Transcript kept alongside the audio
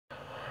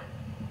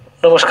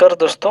नमस्कार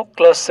दोस्तों,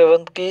 क्लास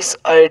 7 की इस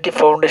आईआईटी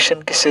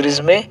फाउंडेशन की सीरीज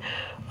में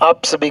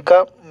आप सभी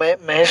का मैं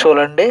महेश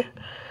ओलंडे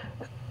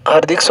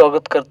हार्दिक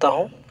स्वागत करता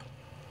हूं।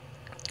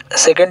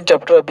 सेकंड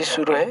चैप्टर अभी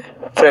शुरू है,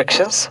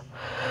 फ्रैक्शंस।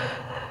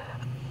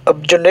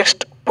 अब जो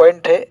नेक्स्ट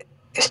पॉइंट है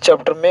इस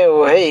चैप्टर में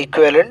वो है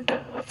इक्विवेलेंट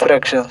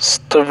फ्रैक्शंस।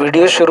 तो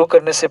वीडियो शुरू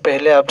करने से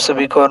पहले आप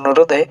सभी को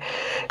अनुरोध है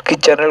कि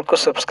चैनल को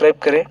सब्सक्राइब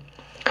करें,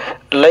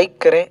 लाइक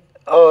करें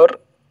और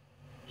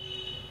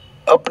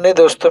अपने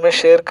दोस्तों में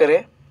शेयर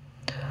करें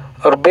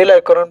और बेल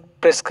आइकन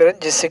प्रेस करें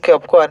जिससे कि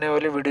आपको आने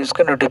वाली वीडियोस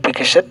का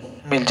नोटिफिकेशन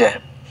मिल जाए।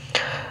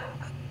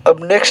 अब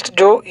नेक्स्ट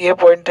जो ये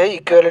पॉइंट है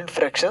इक्विवेलेंट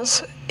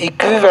फ्रैक्शंस।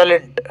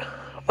 इक्विवेलेंट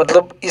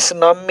मतलब इस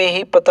नाम में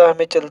ही पता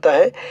हमें चलता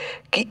है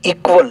कि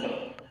इक्वल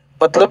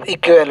मतलब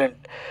इक्विवेलेंट।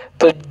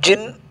 तो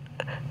जिन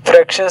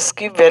फ्रैक्शंस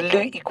की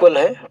वैल्यू इक्वल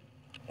है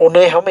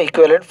उन्हें हम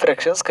इक्विवेलेंट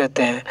फ्रैक्शंस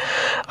कहते हैं।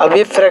 अब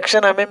ये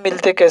फ्रैक्शन हमें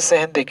मिलते कैसे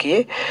हैं,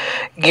 देखिए।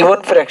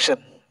 गिवन फ्रैक्शन,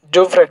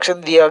 जो फ्रैक्शन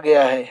दिया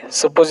गया है,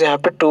 सपोज यहाँ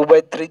पे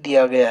 2/3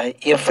 दिया गया है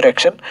ये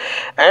fraction,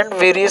 and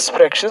various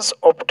fractions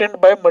obtained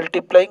by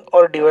multiplying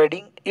और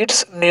dividing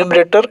it's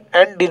numerator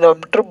and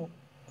denominator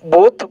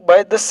both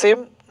by the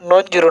same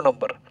non zero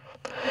number.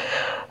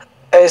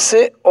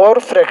 ऐसे और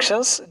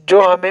फ्रैक्शंस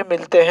जो हमें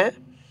मिलते हैं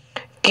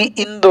कि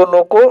इन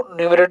दोनों को,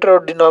 न्यूमरेटर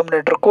और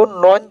डिनोमिनेटर को,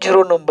 नॉन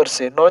जीरो नंबर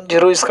से, नॉन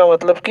जीरो इसका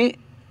मतलब कि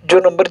जो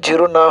नंबर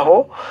जीरो ना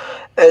हो,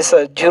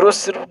 ऐसा जीरो,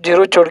 सिर्फ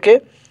जीरो छोड़ के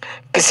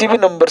किसी भी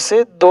नंबर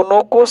से,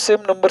 दोनों को सेम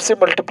नंबर से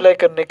मल्टीप्लाई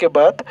करने के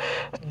बाद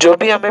जो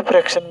भी हमें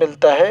फ्रैक्शन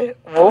मिलता है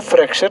वो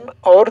फ्रैक्शन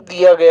और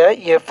दिया गया है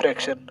यह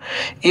फ्रैक्शन,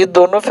 ये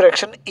दोनों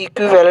फ्रैक्शन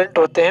इक्विवेलेंट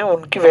होते हैं,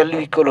 उनकी वैल्यू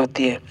इक्वल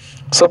होती है।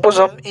 सपोज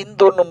हम इन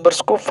दो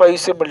नंबर्स को 5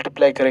 से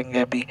मल्टीप्लाई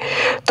करेंगे अभी,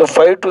 तो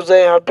 5 टू जा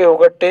यहाँ पे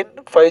होगा 10,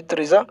 5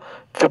 3 जा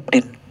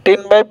 15,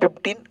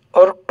 10/15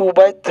 और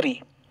 2/3।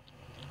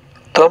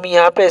 तो हम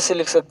यहाँ पे ऐसे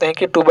लिख सकते हैं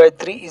कि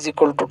 2/3 इज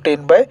इक्वल टू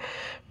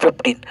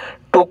 10/15।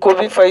 2 को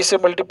भी 5 से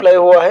मल्टीप्लाई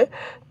हुआ है,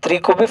 3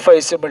 को भी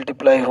 5 से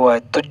मल्टीप्लाई हुआ है।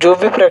 तो जो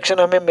भी फ्रैक्शन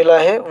हमें मिला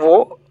है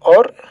वो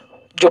और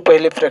जो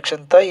पहले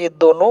फ्रैक्शन था, ये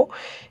दोनों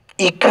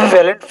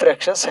इक्विवेलेंट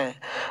फ्रैक्शंस हैं।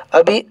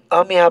 अभी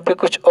हम यहाँ पे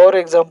कुछ और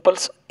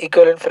एग्जांपल्स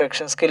इक्विवेलेंट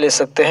फ्रैक्शंस के ले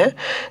सकते हैं,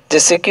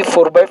 जैसे कि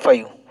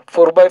 4/5।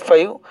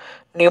 4/5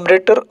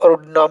 न्यूमरेटर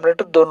और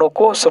डिनोमिनेटर दोनों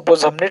को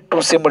सपोज हमने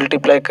 2 से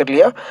मल्टीप्लाई कर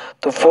लिया,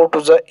 तो 4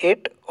 2 जा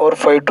 8 और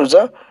 5 2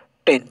 जा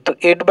 10, तो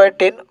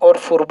 8/10 और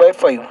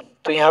 4/5।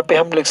 तो यहाँ पे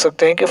हम लिख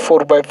सकते हैं कि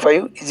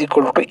 4/5 इज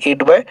इक्वल टू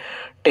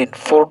 8/10।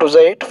 4 2 जा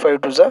 8, 5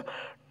 2 जा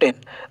 10।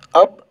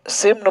 अब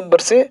सेम नंबर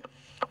से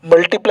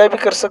मल्टीप्लाई भी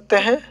कर सकते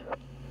हैं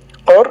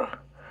और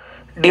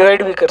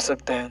डिवाइड भी कर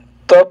सकते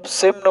हैं। तो अब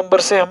सेम नंबर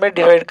से हमें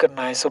डिवाइड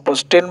करना है,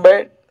 सपोज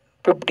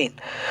 10/15।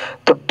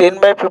 तो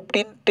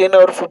 10/15, 10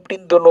 और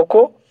 15 दोनों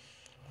को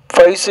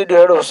 5 से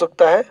डिवाइड हो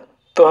सकता है,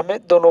 तो हमें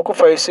दोनों को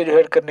 5 से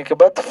डिवाइड करने के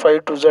बाद 5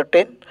 2 जा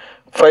 10,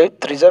 5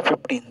 3 जा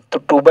 15, तो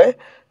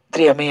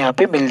 2/3 हमें यहाँ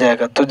पे मिल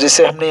जाएगा। तो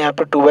जैसे हमने यहाँ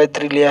पे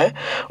 2/3 लिया है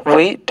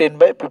वही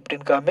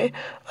 10/15 का हमें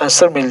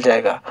आंसर मिल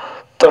जाएगा।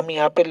 तो हम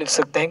यहाँ पे लिख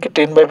सकते हैं कि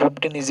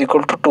 10/15 इज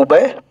इक्वल टू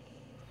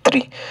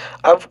 2/3।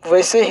 अब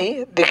वैसे ही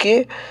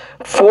देखिए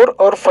 4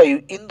 और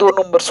 5 इन दो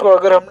नंबर्स को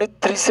अगर हमने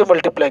 3 से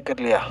मल्टीप्लाई कर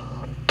लिया,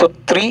 तो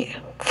 3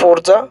 4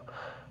 जा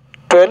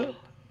 12,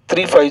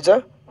 3 5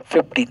 जा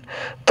 15।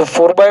 तो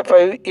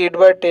 4/5,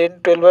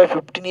 8/10,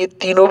 12/15 ये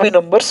तीनों भी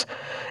नंबर्स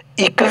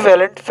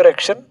इक्विवेलेंट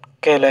फ्रैक्शन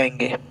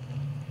कहलाएंगे।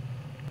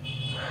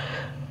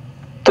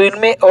 तो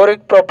इनमें और एक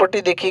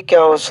प्रॉपर्टी देखिए क्या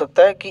हो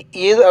सकता है कि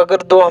ये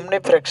अगर दो हमने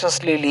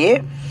फ्रैक्शंस ले लिए,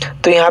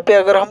 तो यहाँ पे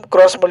अगर हम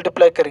क्रॉस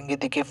मल्टीप्लाई करेंगे,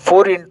 देखिए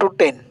 4 इंटू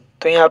 10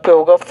 तो यहाँ पे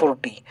होगा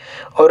 40,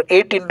 और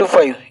 8 इंटू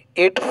 5,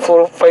 8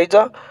 4 5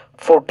 जा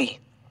 40।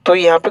 तो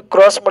यहाँ पे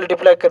क्रॉस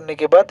मल्टीप्लाई करने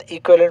के बाद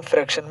इक्विवेलेंट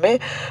फ्रैक्शन में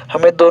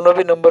हमें दोनों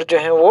भी नंबर जो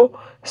हैं वो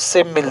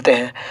सेम मिलते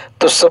हैं।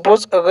 तो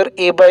सपोज अगर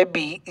a/b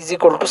is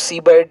equal to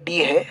c/d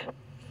है,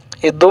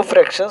 ये दो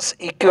फ्रैक्शंस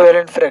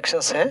इक्विवेलेंट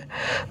फ्रैक्शंस हैं,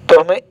 तो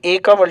हमें a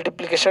का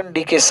मल्टीप्लिकेशन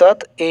d के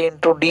साथ a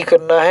इंटू डी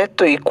करना है,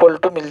 तो इक्वल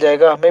टू मिल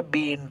जाएगा हमें b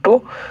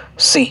इंटू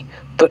सी।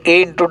 तो a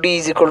into D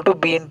is equal to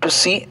b into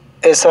सी,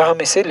 ऐसा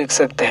हम इसे लिख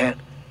सकते हैं।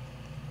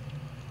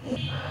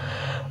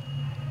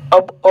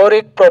 अब और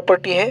एक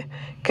प्रॉपर्टी है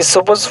कि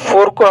सपोज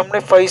 4 को हमने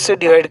 5 से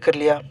डिवाइड कर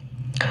लिया,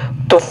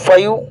 तो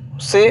 5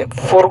 से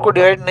 4 को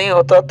डिवाइड नहीं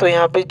होता, तो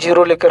यहाँ पे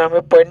 0 लेकर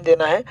हमें पॉइंट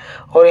देना है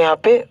और यहाँ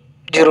पे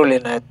 0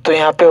 लेना है। तो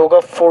यहाँ पे होगा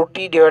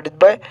 40 डिवाइडेड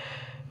बाय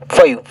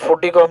 5।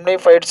 40 को हमने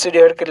 5 से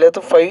डिवाइड कर लिया,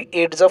 तो 5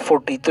 8 जा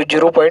 40, तो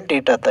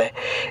 0.8 आता है।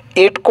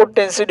 8 को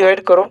 10 से डिवाइड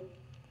करो,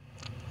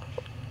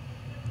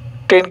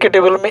 10 के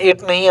टेबल में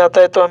 8 नहीं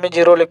आता है, तो हमें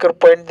 0 लेकर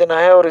पॉइंट देना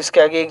है और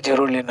इसके आगे एक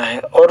 0 लेना है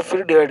और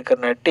फिर डिवाइड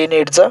करना है। 10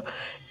 8 जा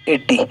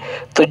 80,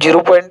 तो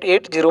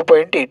 0.8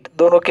 0.8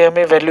 दोनों के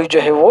हमें वैल्यू जो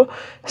है वो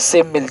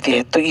सेम मिलती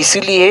है। तो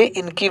इसीलिए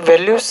इनकी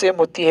वैल्यू सेम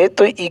होती है,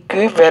 तो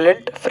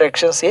इक्विवेलेंट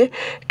फ्रैक्शंस ये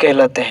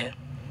कहलाते हैं।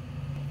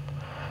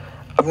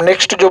 अब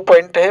नेक्स्ट जो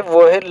पॉइंट है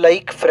वो है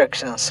लाइक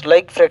फ्रैक्शंस।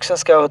 लाइक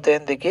फ्रैक्शंस क्या होते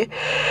हैं, देखिए।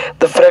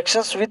 The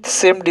fractions with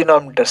same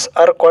denominators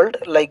are called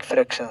like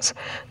fractions.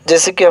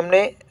 जैसे कि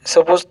हमने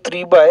सपोज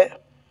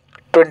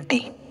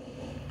 3/20,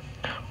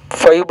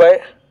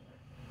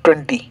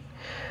 5/20,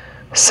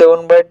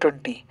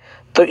 7/20।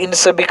 तो इन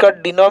सभी का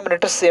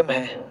डिनोमिनेटर सेम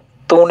है,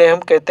 तो उन्हें हम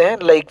कहते हैं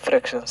लाइक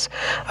फ्रैक्शंस।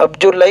 अब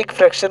जो लाइक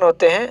फ्रैक्शन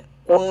होते हैं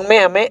उनमें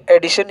हमें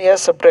एडिशन या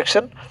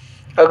सब्ट्रैक्शन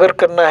अगर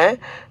करना है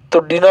तो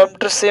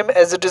denominator same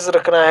as it is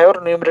रखना है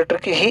और न्यूमरेटर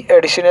की ही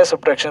एडिशन या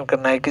सब्ट्रैक्शन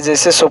करना है, कि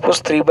जैसे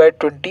सपोज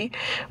 3/20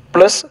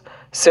 प्लस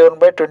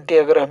 7/20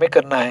 अगर हमें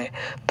करना है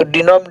तो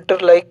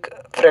डिनोमिनेटर लाइक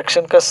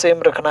फ्रैक्शन का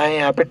सेम रखना है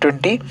यहाँ पे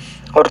 20,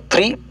 और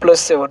 3 +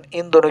 7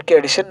 इन दोनों की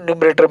एडिशन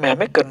न्यूमरेटर में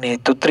हमें करनी है।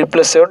 तो 3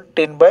 + 7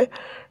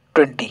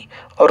 10/20,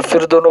 और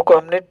फिर दोनों को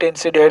हमने 10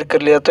 से डिवाइड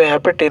कर लिया, तो यहाँ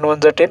पे 10 1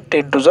 × 10,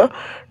 10 2 ×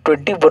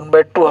 20,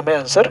 1/2 हमें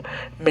आंसर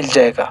मिल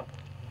जाएगा।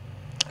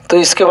 तो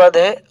इसके बाद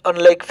है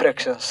अनलाइक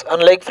फ्रैक्शंस।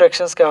 अनलाइक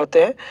फ्रैक्शंस क्या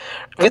होते हैं?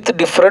 विथ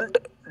डिफरेंट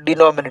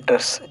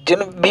डिनोमिनेटर्स,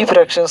 जिन भी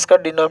फ्रैक्शंस का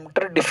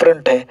डिनोमिनेटर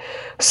डिफरेंट है।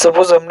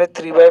 सपोज हमने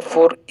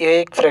 3/4 ये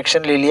एक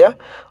फ्रैक्शन ले लिया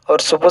और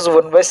सपोज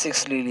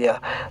 1/6 ले लिया,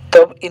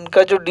 तब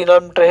इनका जो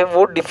डिनोमिनेटर है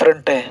वो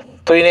डिफरेंट है,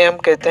 तो इन्हें हम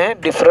कहते हैं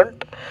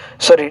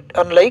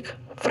अनलाइक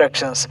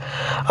फ्रैक्शंस।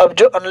 अब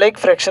जो अनलाइक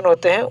फ्रैक्शन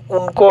होते हैं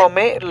उनको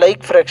हमें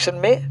लाइक फ्रैक्शन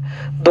में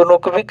दोनों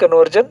को भी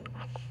कन्वर्जन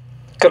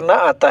करना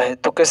आता है।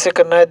 तो कैसे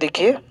करना है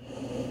देखिए,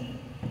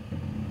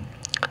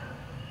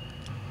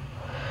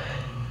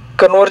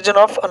 conversion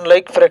of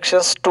unlike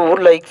fractions to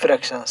like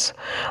fractions.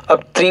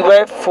 अब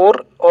 3/4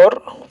 और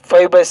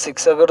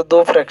 5/6 अगर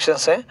दो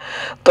फ्रैक्शंस हैं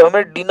तो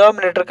हमें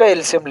डिनोमिनेटर का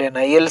एलसीएम लेना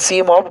है,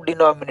 एलसीएम ऑफ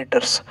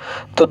डिनोमिनेटर्स।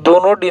 तो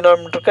दोनों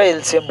डिनोमिनेटर का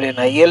एलसीएम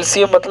लेना है।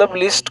 एलसीएम मतलब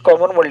लीस्ट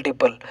कॉमन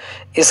मल्टीपल।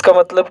 इसका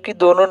मतलब कि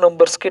दोनों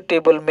नंबर्स के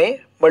टेबल में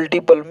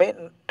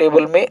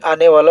टेबल में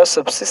आने वाला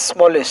सबसे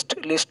स्मॉलेस्ट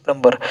लीस्ट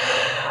नंबर।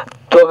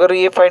 तो अगर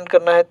ये फाइंड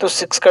करना है तो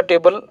 6 का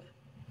टेबल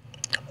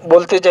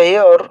बोलते जाइए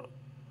और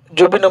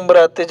जो भी नंबर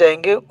आते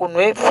जाएंगे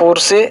उनमें 4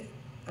 से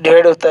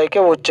डिवाइड होता है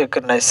क्या वो चेक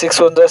करना है।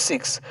 6 1 ×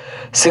 6,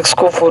 6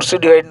 को 4 से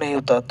डिवाइड नहीं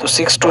होता, तो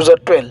 6 2 ×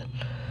 12,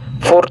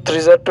 4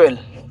 3 × 12,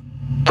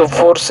 तो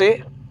 4 से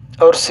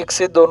और 6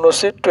 से दोनों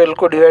से 12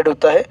 को डिवाइड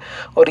होता है,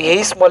 और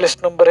यही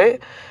स्मॉलेस्ट नंबर है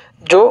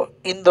जो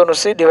इन दोनों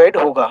से डिवाइड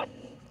होगा।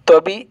 तो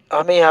अभी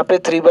हमें यहाँ पे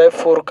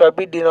 3/4 का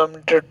भी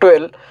डिनोमिनेटर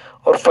 12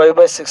 और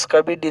 5/6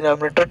 का भी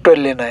डिनोमिनेटर 12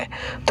 लेना है।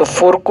 तो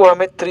 4 को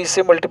हमें 3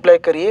 से मल्टीप्लाई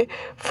करिए,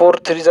 4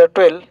 3 ×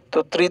 12,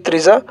 तो 3 3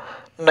 ×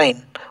 9,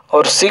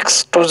 और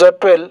 6 2 ×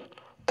 12,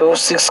 तो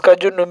 6 का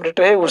जो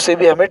न्यूमरेटर है उसे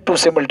भी हमें 2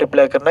 से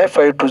मल्टीप्लाई करना है,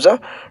 5 2 ×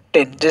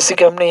 10। जैसे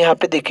कि हमने यहाँ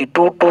पे देखी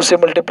 2 से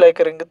मल्टीप्लाई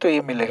करेंगे तो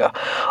ये मिलेगा,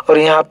 और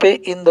यहाँ पे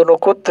इन दोनों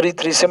को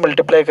 3 से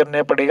मल्टीप्लाई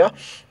करना पड़ेगा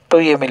तो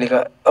ये मिलेगा।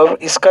 अब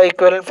इसका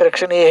इक्विवेलेंट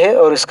फ्रैक्शन ये है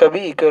और इसका भी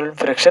इक्विवेलेंट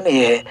फ्रैक्शन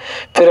ये है।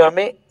 फिर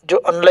हमें जो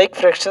अनलाइक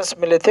फ्रैक्शंस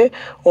मिले थे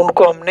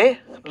उनको हमने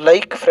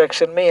लाइक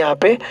फ्रैक्शन में यहाँ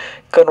पे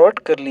कन्वर्ट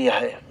कर लिया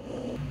है।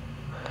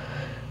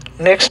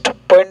 नेक्स्ट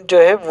पॉइंट जो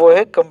है वो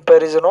है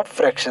कंपैरिजन ऑफ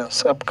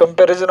फ्रैक्शंस। अब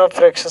कंपैरिजन ऑफ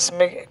फ्रैक्शंस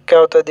में क्या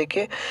होता है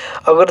देखिए,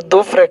 अगर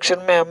दो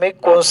फ्रैक्शन में हमें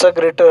कौन सा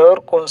ग्रेटर है और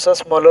कौन सा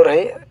स्मॉलर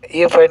है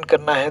ये फाइंड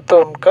करना है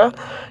तो उनका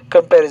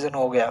कंपैरिजन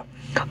हो गया।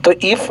 तो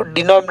इफ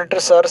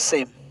डिनोमिनेटर्स आर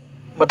सेम,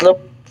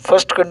 मतलब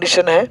फर्स्ट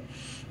कंडीशन है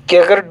कि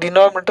अगर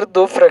डिनोमिनेटर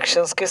दो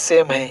फ्रैक्शंस के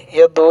सेम है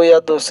या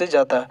दो से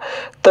ज़्यादा,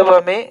 तब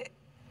हमें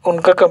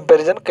उनका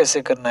कंपैरिजन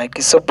कैसे करना है।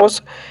 कि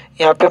सपोज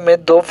यहाँ पे मैं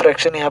दो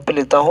फ्रैक्शन यहाँ पे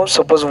लेता हूँ,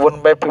 सपोज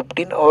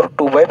 1/15 और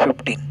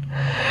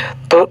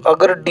 2/15। तो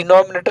अगर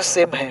डिनोमिनेटर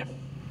सेम है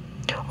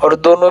और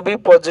दोनों भी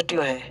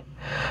पॉजिटिव हैं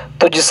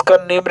तो जिसका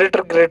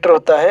न्यूमरेटर ग्रेटर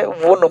होता है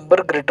वो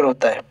नंबर ग्रेटर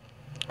होता है।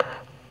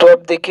 तो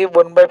अब देखिए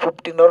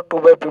 1/15 और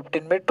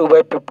 2/15 में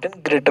 2/15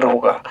 ग्रेटर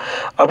होगा।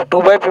 अब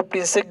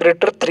 2/15 से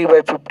ग्रेटर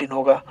 3/15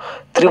 होगा,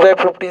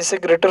 3/15 से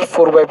ग्रेटर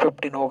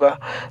 4/15 होगा।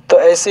 तो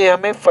ऐसे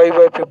हमें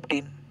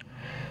 5/15,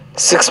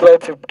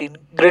 6/15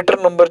 ग्रेटर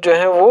नंबर जो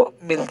है वो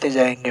मिलते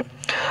जाएंगे।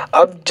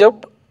 अब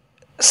जब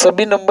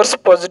सभी नंबर्स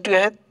पॉजिटिव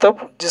हैं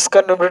तब जिसका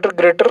न्यूमरेटर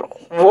ग्रेटर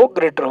वो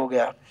ग्रेटर हो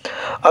गया।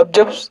 अब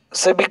जब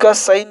सभी का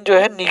साइन जो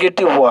है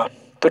निगेटिव हुआ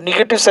तो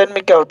निगेटिव साइन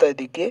में क्या होता है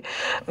देखिए,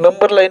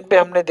 नंबर लाइन पे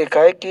हमने देखा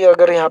है कि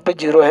अगर यहाँ पे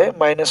 0 है,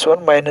 -1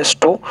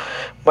 -2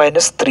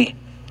 -3,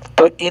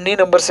 तो इन्हीं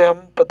नंबर से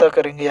हम पता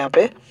करेंगे यहाँ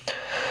पे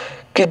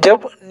कि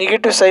जब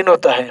निगेटिव साइन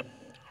होता है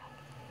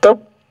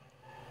तब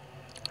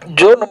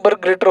जो नंबर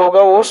ग्रेटर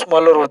होगा वो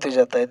स्मॉलर होते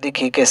जाता है।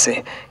 देखिए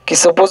कैसे, कि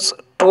सपोज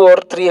 2 और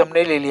 3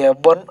 हमने ले लिया,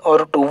 1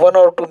 और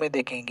 2 में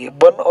देखेंगे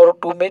 1 और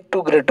 2 में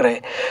 2 ग्रेटर है,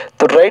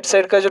 तो राइट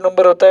साइड का जो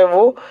नंबर होता है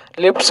वो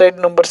लेफ्ट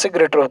साइड नंबर से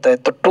ग्रेटर होता है।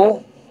 तो 2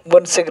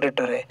 1 से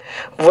ग्रेटर है,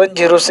 1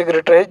 0 से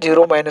ग्रेटर है,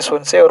 0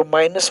 -1 से, और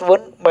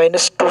 -1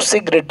 -2 से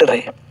ग्रेटर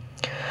है।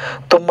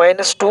 तो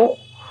 -2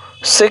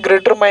 से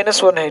ग्रेटर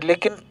 -1 है,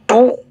 लेकिन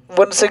 2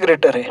 1 से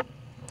ग्रेटर है।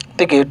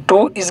 देखिए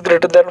 2 इज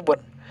ग्रेटर देन 1।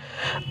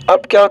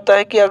 अब क्या होता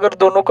है कि अगर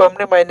दोनों को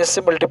हमने माइनस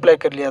से मल्टीप्लाई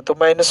कर लिया तो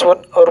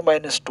 -1 और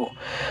 -2,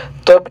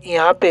 तो अब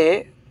यहाँ पे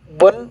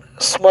 1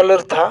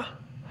 स्मॉलर था,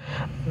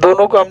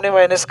 दोनों को हमने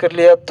माइनस कर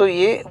लिया तो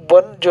ये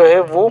 1 जो है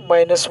वो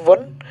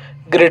 -1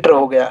 ग्रेटर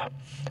हो गया।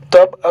 तो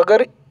अब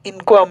अगर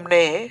इनको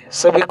हमने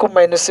सभी को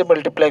माइनस से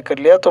मल्टीप्लाई कर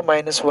लिया तो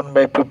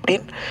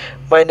 -1/15,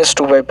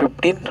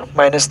 -2/15,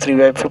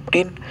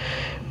 -3/15,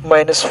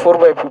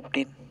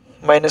 -4/15,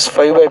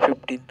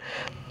 -5/15,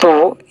 तो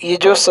ये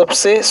जो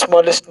सबसे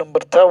स्मॉलेस्ट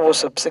नंबर था वो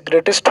सबसे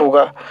ग्रेटेस्ट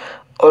होगा,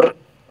 और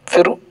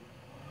फिर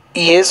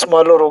ये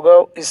स्मॉलर होगा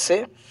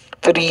इससे,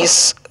 फिर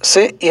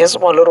इससे ये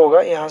स्मॉलर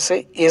होगा, यहाँ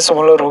से ये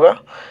स्मॉलर होगा,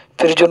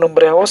 फिर जो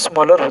नंबर है वो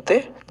स्मॉलर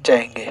होते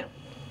जाएंगे।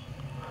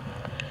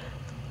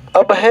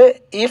 अब है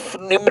इफ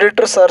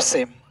न्यूमरेटर्स आर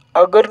सेम,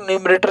 अगर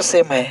न्यूमरेटर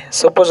सेम है,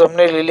 सपोज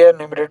हमने ले लिया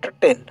न्यूमरेटर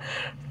 10,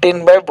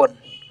 10/1,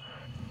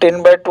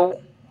 10/2,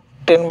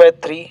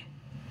 10/3,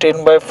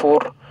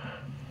 10/4,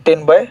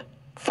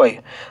 10/5।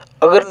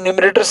 अगर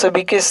न्यूमरेटर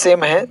सभी के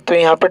सेम है तो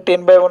यहाँ पे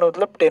 10/1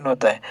 मतलब 10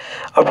 होता है।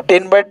 अब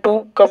 10/2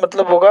 का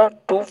मतलब होगा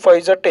 2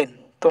 5 जा 10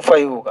 तो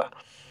 5 होगा।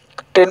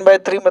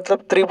 10/3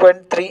 मतलब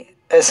 3.3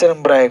 ऐसे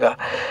नंबर आएगा।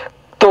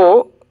 तो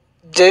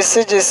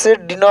जैसे जैसे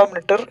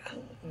डिनोमिनेटर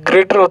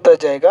ग्रेटर होता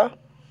जाएगा,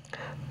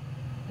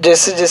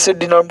 जैसे जैसे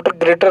डिनोमिनेटर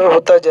ग्रेटर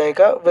होता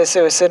जाएगा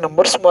वैसे वैसे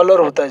नंबर स्मॉलर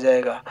होता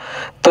जाएगा।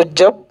 तो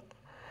जब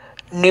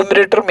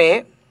न्यूमरेटर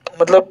में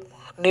मतलब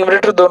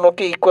न्यूमरेटर दोनों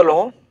के इक्वल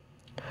हो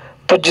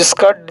तो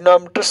जिसका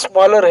डिनोमिनेटर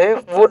स्मॉलर है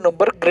वो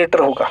नंबर ग्रेटर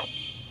होगा,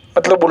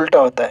 मतलब उल्टा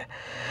होता है।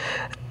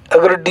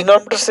 अगर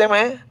डिनोमिनेटर सेम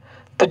है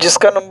तो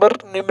जिसका नंबर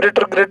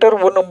न्यूमरेटर ग्रेटर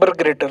वो नंबर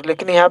ग्रेटर,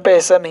 लेकिन यहाँ पे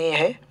ऐसा नहीं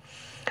है।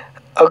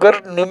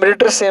 अगर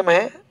न्यूमरेटर सेम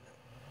है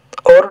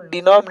और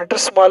डिनोमिनेटर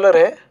स्मॉलर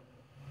है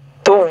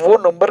तो वो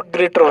नंबर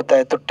ग्रेटर होता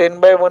है। तो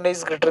 10/1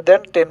 is greater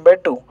than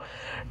 10/2,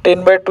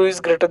 10/2 is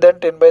greater than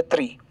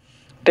 10/3,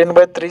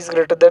 10/3 is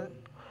greater than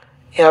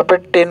यहाँ पे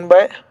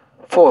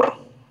 10/4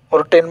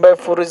 और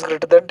 10/4 इज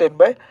ग्रेटर देन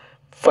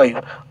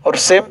 10/5। और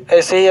सेम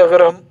ऐसे ही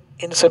अगर हम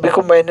इन सभी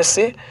को माइनस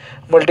से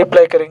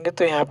मल्टीप्लाई करेंगे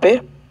तो यहाँ पे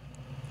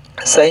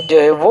साइन जो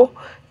है वो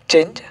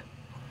चेंज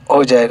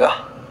हो जाएगा।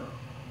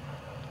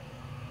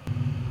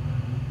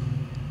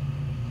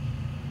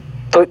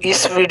 तो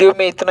इस वीडियो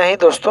में इतना ही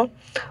दोस्तों।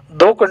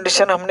 दो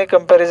कंडीशन हमने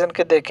कंपैरिजन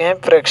के देखे हैं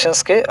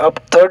फ्रैक्शंस के। अब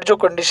थर्ड जो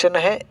कंडीशन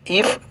है,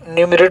 इफ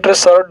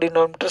न्यूमरेटर्स और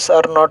डिनोमिनेटर्स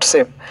आर नॉट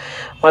सेम,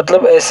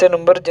 मतलब ऐसे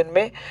नंबर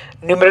जिनमें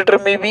न्यूमरेटर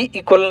में भी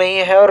इक्वल नहीं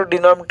है और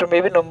डिनोमिनेटर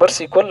में भी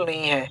नंबर्स इक्वल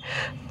नहीं है,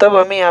 तब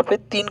हमें यहाँ पे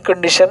तीन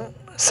कंडीशन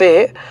से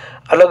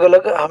अलग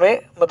अलग हमें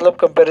मतलब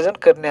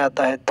कंपैरिजन करने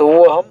आता है। तो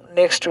वो हम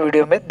नेक्स्ट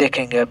वीडियो में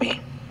देखेंगे अभी।